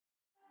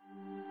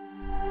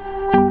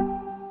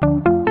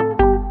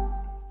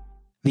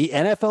The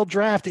NFL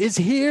draft is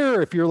here.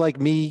 If you're like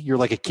me, you're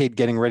like a kid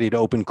getting ready to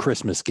open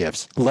Christmas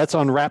gifts. Let's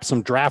unwrap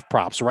some draft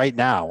props right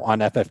now on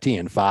FFT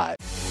in 5.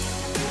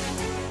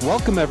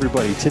 Welcome,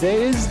 everybody.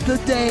 Today is the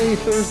day,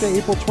 Thursday,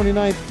 April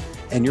 29th,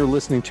 and you're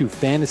listening to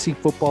Fantasy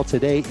Football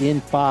Today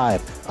in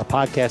 5, a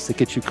podcast that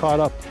gets you caught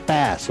up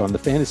fast on the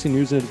fantasy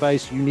news and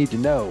advice you need to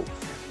know.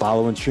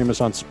 Follow and stream us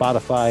on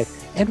Spotify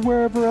and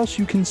wherever else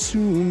you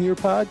consume your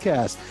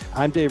podcast.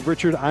 I'm Dave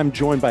Richard. I'm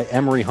joined by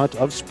Emory Hunt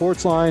of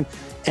Sportsline.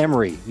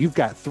 Emory, you've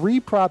got 3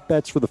 prop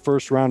bets for the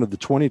first round of the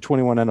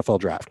 2021 NFL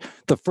Draft.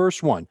 The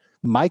first one,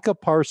 Micah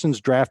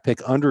Parsons draft pick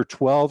under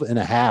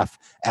 12.5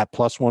 at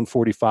plus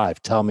 145.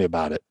 Tell me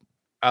about it.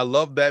 I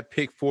love that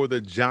pick for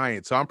the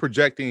Giants. So I'm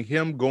projecting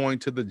him going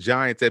to the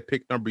Giants at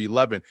pick number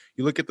 11.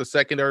 You look at the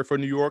secondary for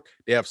New York,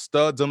 they have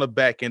studs on the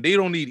back end. They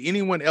don't need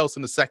anyone else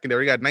in the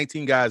secondary. They got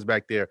 19 guys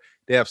back there.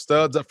 They have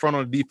studs up front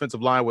on the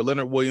defensive line with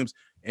Leonard Williams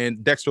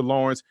and Dexter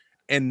Lawrence.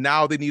 And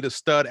now they need a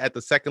stud at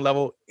the second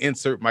level.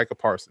 Insert Micah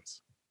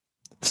Parsons.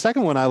 The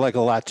second one I like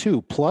a lot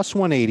too, plus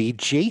 180,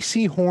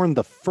 J.C. Horn,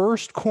 the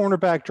first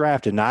cornerback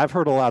drafted. Now, I've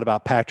heard a lot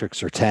about Patrick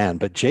Surtain,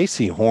 but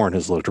J.C. Horn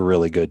has looked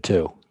really good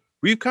too.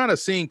 We've kind of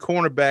seen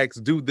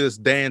cornerbacks do this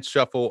dance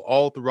shuffle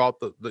all throughout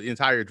the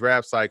entire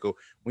draft cycle.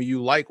 When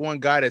you like one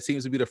guy that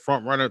seems to be the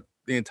front runner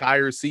the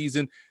entire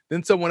season,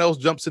 then someone else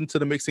jumps into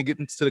the mix and gets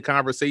into the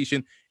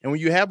conversation. And when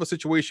you have a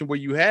situation where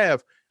you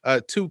have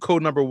 2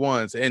 code number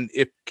ones, and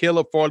if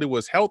Caleb Farley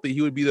was healthy,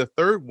 he would be the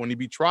third one. He'd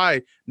be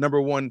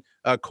number 1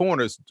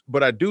 corners.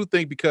 But I do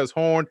think because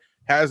Horn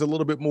has a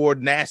little bit more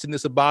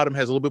nastiness about him,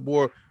 has a little bit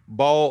more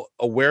ball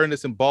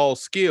awareness and ball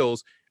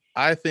skills,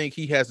 I think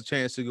he has a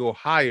chance to go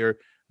higher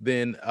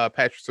than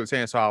Patrick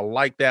Surtain. So I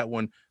like that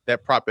one,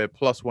 that prop at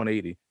plus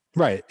 180.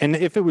 Right. And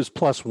if it was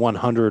plus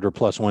 100 or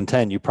plus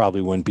 110, you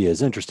probably wouldn't be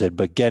as interested.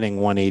 But getting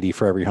 180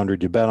 for every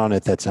 100 you bet on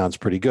it, that sounds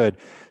pretty good.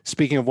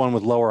 Speaking of one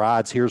with lower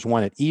odds, here's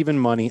one at even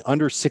money,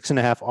 under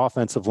 6.5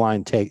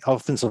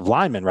 offensive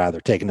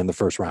linemen taken in the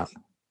first round.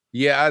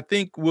 Yeah, I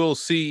think we'll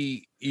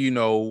see,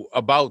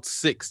 about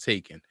 6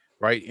 taken,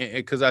 right?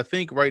 Because I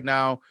think right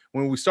now,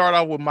 when we start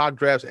out with mock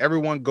drafts,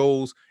 everyone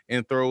goes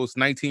and throws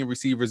 19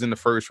 receivers in the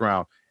first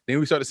round. Then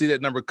we start to see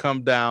that number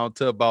come down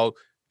to about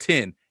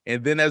 10.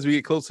 And then as we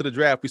get close to the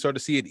draft, we start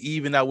to see it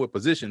even out with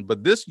position.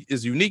 But this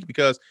is unique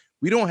because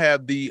we don't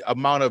have the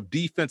amount of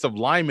defensive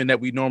linemen that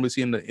we normally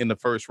see in the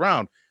first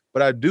round.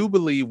 But I do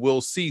believe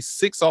we'll see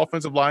 6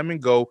 offensive linemen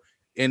go,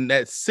 and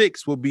that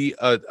 6 will be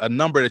a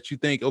number that you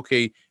think,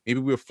 okay, maybe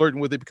we're flirting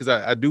with it, because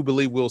I do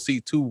believe we'll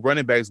see 2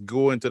 running backs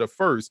go into the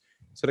first.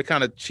 So that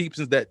kind of chops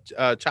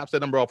that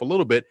number off a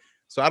little bit.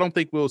 So I don't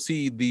think we'll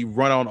see the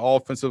run on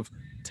offensive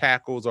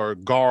tackles or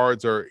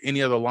guards or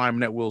any other lineman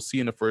that we'll see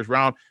in the first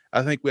round.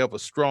 I think we have a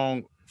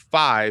strong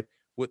 5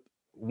 with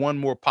one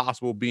more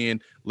possible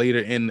being later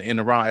in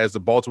the round, as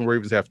the Baltimore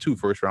Ravens have 2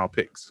 first-round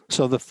picks.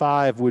 So the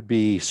 5 would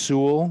be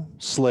Sewell,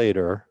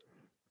 Slater,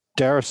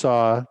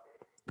 Darrisaw,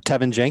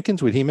 Tevin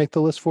Jenkins. Would he make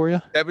the list for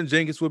you? Tevin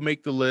Jenkins would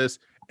make the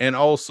list, and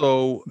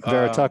also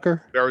Vera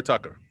Tucker.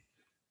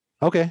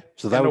 Okay,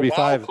 so that would be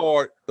 5.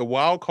 The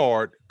wild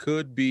card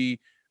could be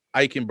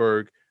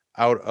Eichenberg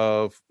out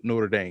of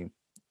Notre Dame.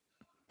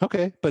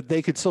 Okay, but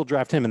they could still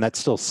draft him, and that's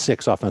still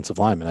 6 offensive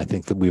linemen. I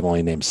think that we've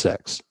only named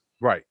 6.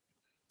 Right.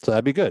 So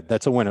that'd be good.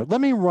 That's a winner.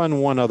 Let me run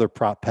one other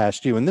prop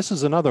past you, and this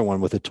is another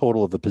one with a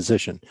total of the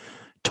position.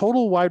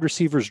 Total wide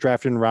receivers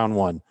drafted in round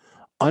 1,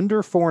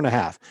 under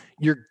 4.5.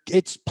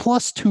 It's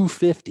plus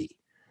 250.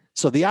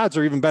 So the odds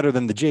are even better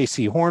than the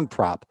J.C. Horn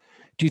prop.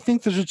 Do you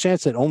think there's a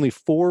chance that only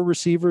 4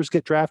 receivers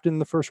get drafted in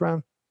the first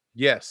round?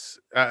 Yes,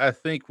 I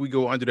think we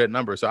go under that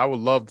number. So I would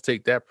love to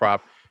take that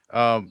prop.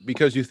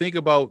 Because you think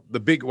about the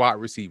big wide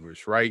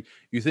receivers, right?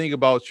 You think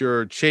about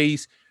your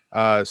Chase,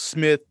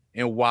 Smith,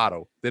 and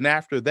Waddle. Then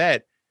after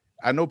that,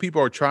 I know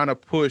people are trying to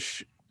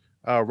push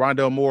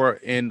Rondale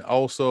Moore and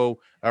also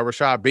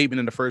Rashad Bateman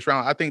in the first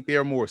round. I think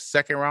they're more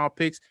second-round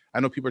picks. I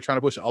know people are trying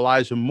to push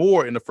Elijah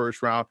Moore in the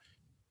first round.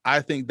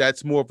 I think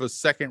that's more of a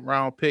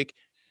second-round pick.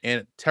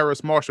 And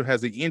Terrace Marshall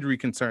has the injury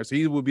concern, so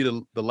he will be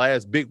the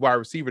last big wide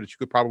receiver that you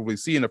could probably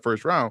see in the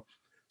first round.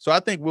 So I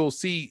think we'll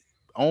see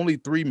only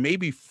 3,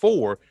 maybe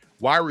 4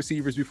 wide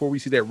receivers before we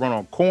see that run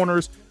on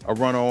corners, a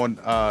run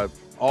on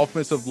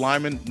offensive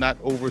linemen, not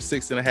over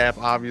 6.5,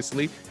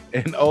 obviously,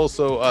 and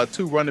also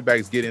 2 running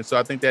backs get in. So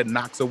I think that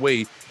knocks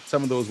away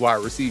some of those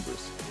wide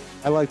receivers.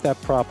 I like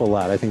that prop a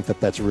lot. I think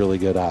that's really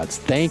good odds.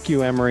 Thank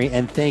you, Emory,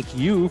 and thank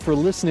you for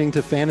listening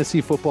to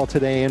Fantasy Football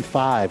Today in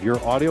 5, your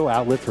audio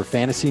outlet for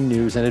fantasy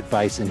news and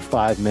advice in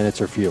 5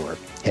 minutes or fewer.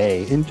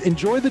 Hey,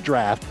 enjoy the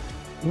draft.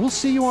 We'll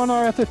see you on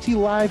our FFT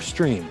live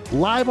stream,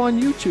 live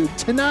on YouTube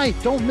tonight.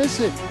 Don't miss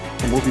it.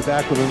 And we'll be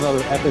back with another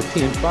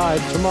FFT in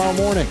 5 tomorrow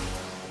morning.